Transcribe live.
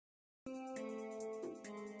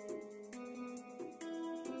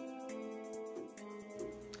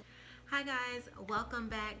Hi guys, welcome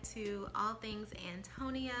back to All Things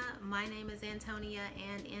Antonia. My name is Antonia,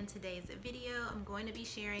 and in today's video I'm going to be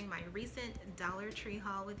sharing my recent Dollar Tree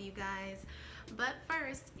haul with you guys. But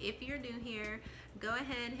first, if you're new here, go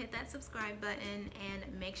ahead, hit that subscribe button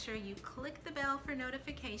and make sure you click the bell for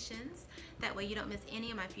notifications. That way you don't miss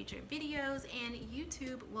any of my future videos, and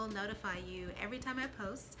YouTube will notify you every time I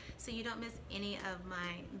post so you don't miss any of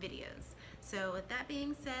my videos. So with that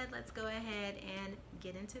being said, let's go ahead and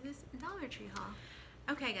get into this Dollar Tree haul.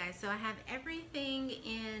 Okay guys, so I have everything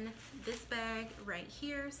in this bag right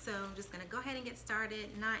here, so I'm just gonna go ahead and get started,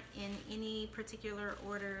 not in any particular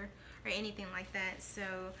order or anything like that. So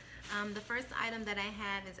the first item that I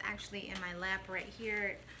have is actually in my lap right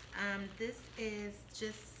here. This is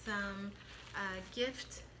just some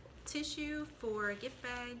gift tissue for gift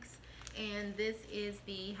bags, and this is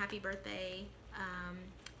the happy birthday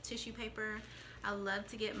tissue paper. I love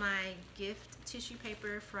to get my gift tissue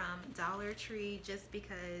paper from Dollar Tree just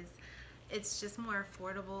because it's just more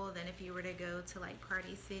affordable than if you were to go to like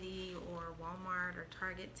Party City or Walmart or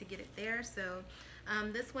Target to get it there. So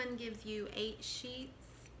this one gives you 8 sheets,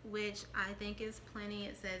 which I think is plenty.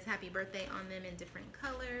 It says happy birthday on them in different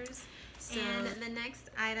colors. And the next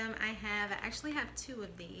item I actually have 2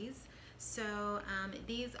 of these. So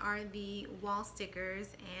these are the wall stickers,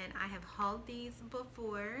 and I have hauled these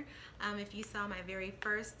before. If you saw my very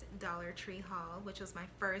first Dollar Tree haul, which was my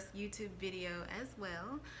first YouTube video as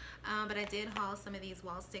well, but I did haul some of these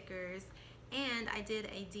wall stickers, and I did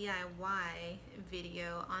a DIY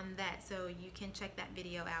video on that, so you can check that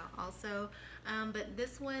video out also. But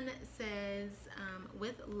this one says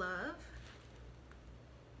with love.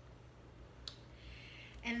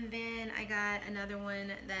 And then I got another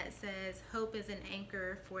one that says hope is an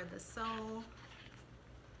anchor for the soul,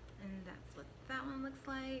 and that's what that one looks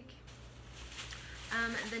like.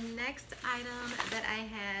 The next item that I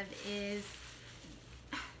have is,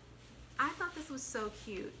 I thought this was so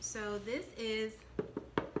cute. So this is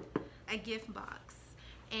a gift box,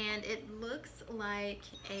 and it looks like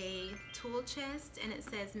a tool chest, and it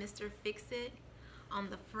says Mr. Fix-It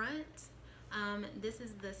on the front. This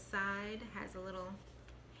is the side, has a little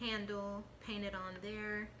handle painted on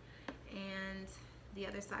there, and the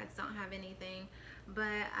other sides don't have anything,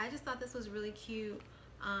 but I just thought this was really cute.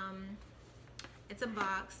 It's a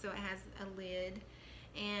box, so it has a lid,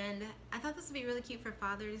 and I thought this would be really cute for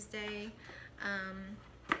Father's Day.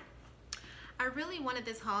 I really wanted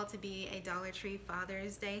this haul to be a Dollar Tree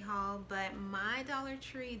Father's Day haul, but my Dollar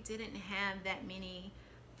Tree didn't have that many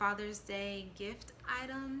Father's Day gift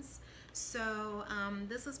items. So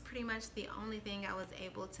this was pretty much the only thing I was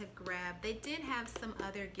able to grab. They did have some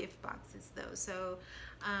other gift boxes though. So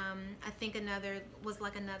I think another was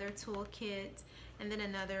like another toolkit, and then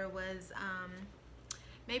another was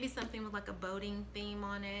maybe something with like a boating theme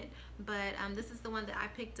on it. But this is the one that I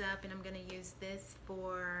picked up, and I'm gonna use this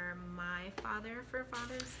for my father for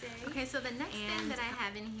Father's Day. Okay, so the next thing that I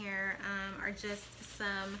have in here are just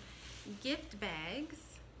some gift bags.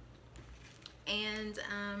 And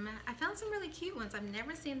I found some really cute ones. I've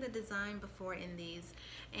never seen the design before in these,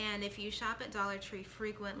 and if you shop at Dollar Tree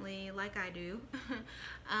frequently like I do,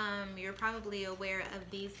 you're probably aware of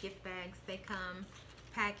these gift bags. They come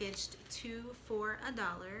packaged 2 for $1.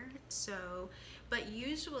 So, but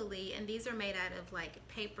usually, and these are made out of like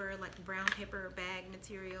paper, like brown paper bag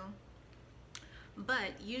material,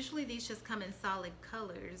 but usually these just come in solid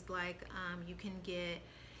colors. Like you can get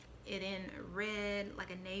it in red,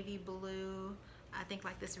 like a navy blue, I think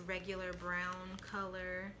like this regular brown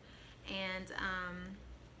color, and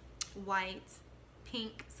white,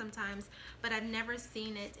 pink sometimes, but I've never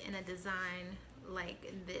seen it in a design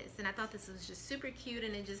like this. And I thought this was just super cute,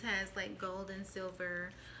 and it just has like gold and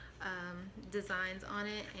silver designs on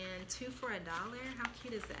it, and 2 for $1. How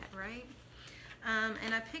cute is that, right?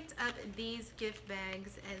 And I picked up these gift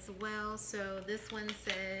bags as well. So this one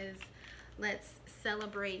says let's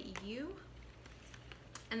celebrate you,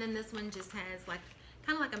 and then this one just has like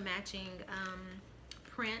kind of like a matching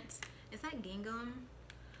print. Is that gingham?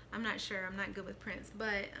 I'm not sure, I'm not good with prints,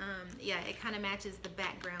 but yeah, it kind of matches the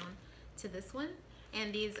background to this one,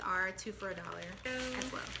 and these are 2 for $1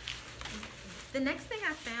 as well. The next thing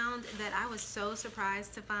I found that I was so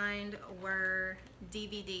surprised to find were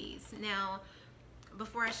DVDs. Now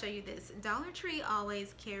before I show you this, Dollar Tree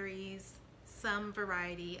always carries some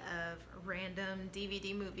variety of random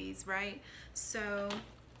DVD movies, right? So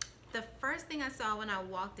the first thing I saw when I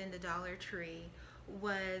walked into Dollar Tree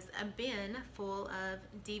was a bin full of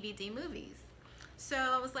DVD movies. So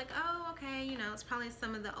I was like, oh, okay, you know, it's probably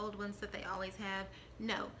some of the old ones that they always have.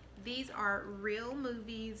 No, these are real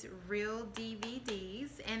movies, real DVDs,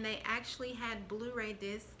 and they actually had Blu-ray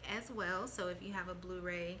discs as well. So if you have a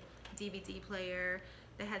Blu-ray DVD player,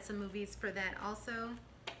 they had some movies for that also.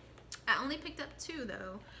 I only picked up 2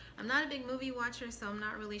 though. I'm not a big movie watcher, so I'm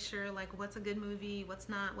not really sure like what's a good movie, what's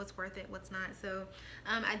not, what's worth it, what's not. So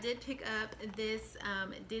I did pick up this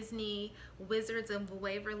Disney Wizards of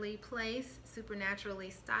Waverly Place,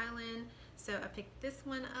 Supernaturally Styling. So I picked this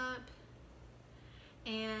one up,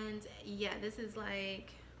 and yeah, this is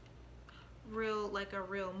like a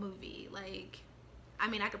real movie. Like, I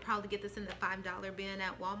mean, I could probably get this in the $5 bin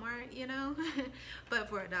at Walmart, you know, but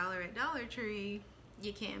for $1 at Dollar Tree,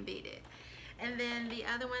 you can't beat it. And then the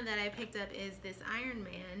other one that I picked up is this Iron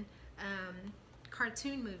Man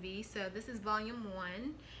cartoon movie. So this is volume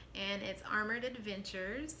 1, and it's Armored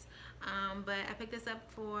Adventures. But I picked this up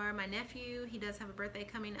for my nephew. He does have a birthday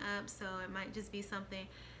coming up, so it might just be something.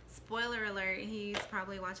 Spoiler alert, he's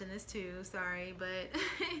probably watching this too, sorry, but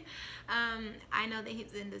I know that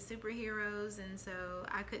he's into superheroes, and so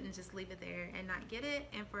I couldn't just leave it there and not get it.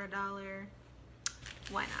 And for $1,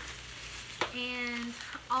 why not? And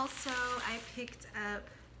also I picked up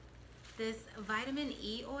this vitamin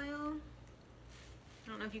E oil. I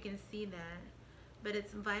don't know if you can see that, but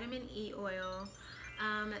it's vitamin E oil.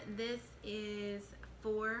 This is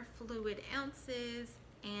 4 fluid ounces,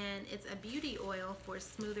 and it's a beauty oil for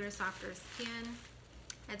smoother, softer skin.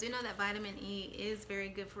 I do know that vitamin E is very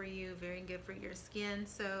good for you, very good for your skin,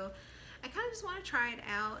 so I kind of just want to try it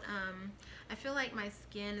out. I feel like my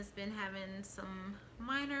skin has been having some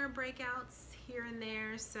minor breakouts here and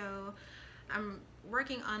there, so I'm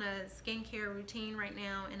working on a skincare routine right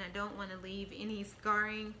now, and I don't want to leave any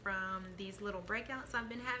scarring from these little breakouts I've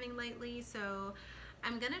been having lately. So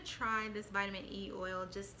I'm gonna try this vitamin E oil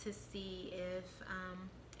just to see if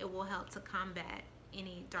it will help to combat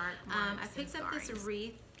any dark marks. I picked up this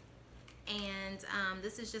wreath, and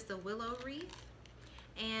this is just a willow wreath,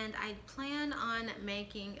 and I plan on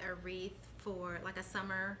making a wreath for like a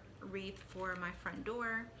summer wreath for my front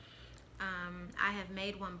door. I have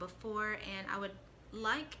made one before, and I would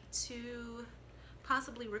like to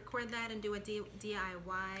possibly record that and do a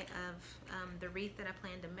DIY of the wreath that I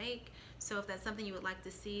plan to make. So if that's something you would like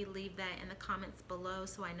to see, leave that in the comments below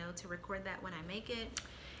so I know to record that when I make it.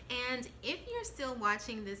 And if you're still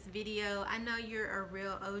watching this video, I know you're a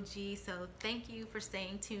real OG, so thank you for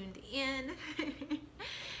staying tuned in.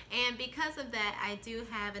 And because of that, I do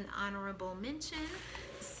have an honorable mention.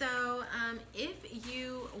 So if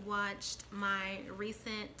you watched my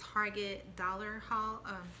recent Target dollar haul,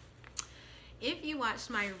 if you watched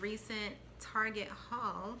my recent Target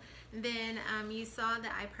haul, then you saw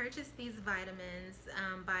that I purchased these vitamins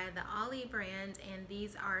by the Olly brand, and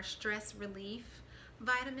these are stress relief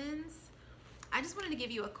vitamins. I just wanted to give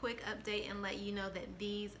you a quick update and let you know that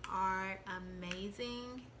these are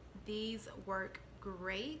amazing. These work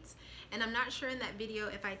great, and I'm not sure in that video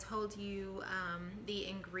if I told you the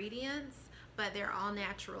ingredients, but they're all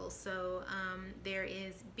natural. So there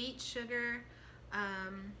is beet sugar,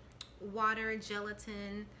 water,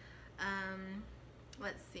 gelatin,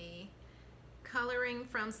 let's see, coloring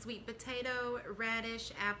from sweet potato,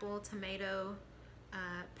 radish, apple, tomato,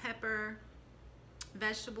 pepper,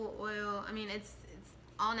 vegetable oil. I mean, it's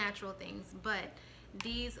all natural things, but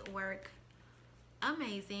these work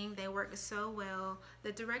amazing. They work so well.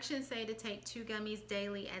 The directions say to take 2 gummies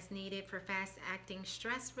daily as needed for fast-acting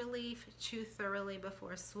stress relief. Chew thoroughly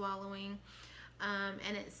before swallowing.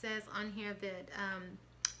 And it says on here that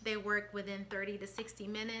they work within 30 to 60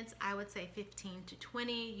 minutes. I would say 15 to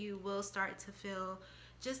 20. You will start to feel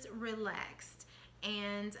just relaxed.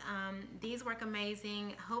 And these work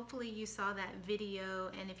amazing. Hopefully you saw that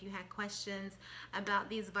video, and if you had questions about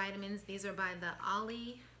these vitamins, these are by the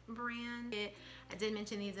Olly brand. I did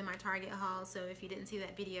mention these in my Target haul, so if you didn't see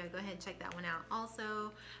that video, go ahead and check that one out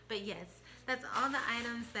also. But yes, that's all the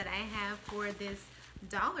items that I have for this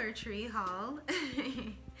Dollar Tree haul.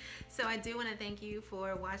 So I do want to thank you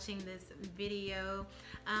for watching this video.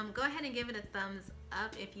 Go ahead and give it a thumbs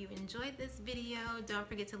up if you enjoyed this video. Don't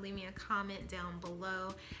forget to leave me a comment down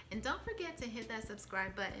below, and don't forget to hit that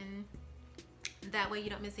subscribe button. That way you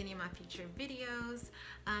don't miss any of my future videos.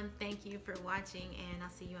 Thank you for watching, and I'll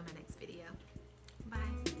see you in my next video.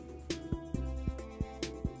 Bye.